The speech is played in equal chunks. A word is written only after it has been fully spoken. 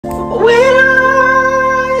When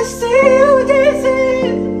I see you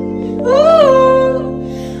dancing,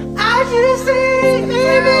 ooh, I just say,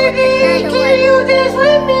 hey baby, can you dance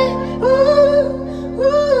with me? Ooh,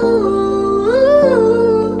 ooh,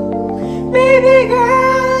 baby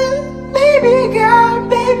girl, baby girl,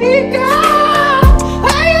 baby girl.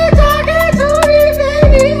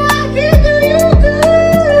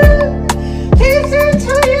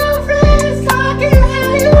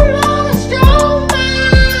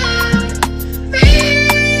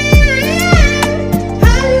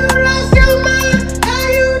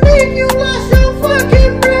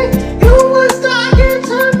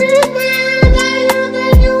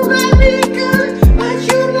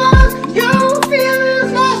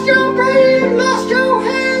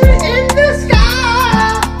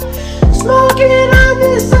 On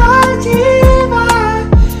this Sativa,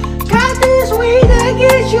 got this weed that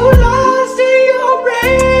gets you lost in your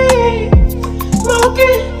brain.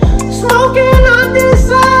 Smoking on this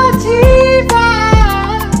Sativa.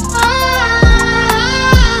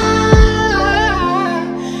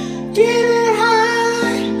 Get it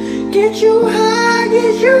high, get you high,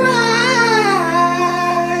 get you high.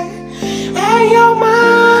 And your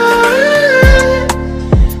mind,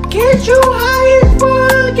 get you high as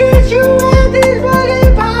fuck, get you high.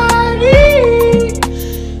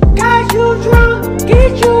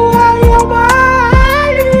 Get you out of your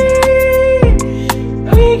body.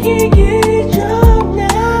 We can get drunk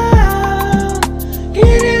now.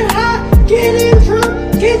 Get it hot, get it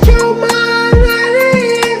drunk, get your mind out of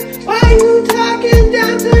here. Why you talking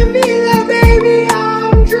down to me like, baby,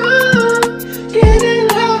 I'm drunk? Get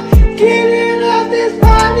it hot, get it off this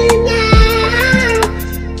body now.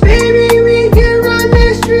 Baby, we can run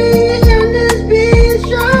the street and this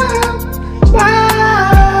bitch up. Wow.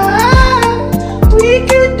 We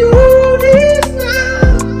can do this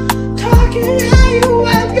now. Talking how you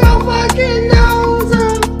wipe your fucking nose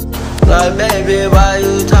up. Like, baby, why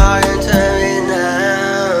you talking to me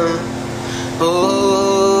now?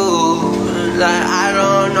 Ooh, like I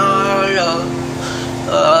don't know you.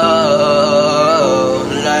 Oh,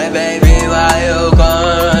 like, baby, why you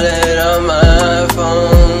calling on my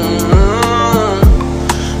phone?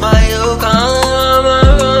 Why you calling on my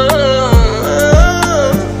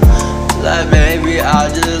phone? Like, baby, I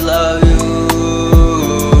just love you.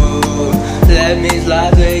 Let me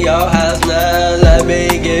slide to your house now. Let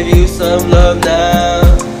me give you some love now.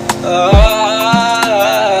 Oh.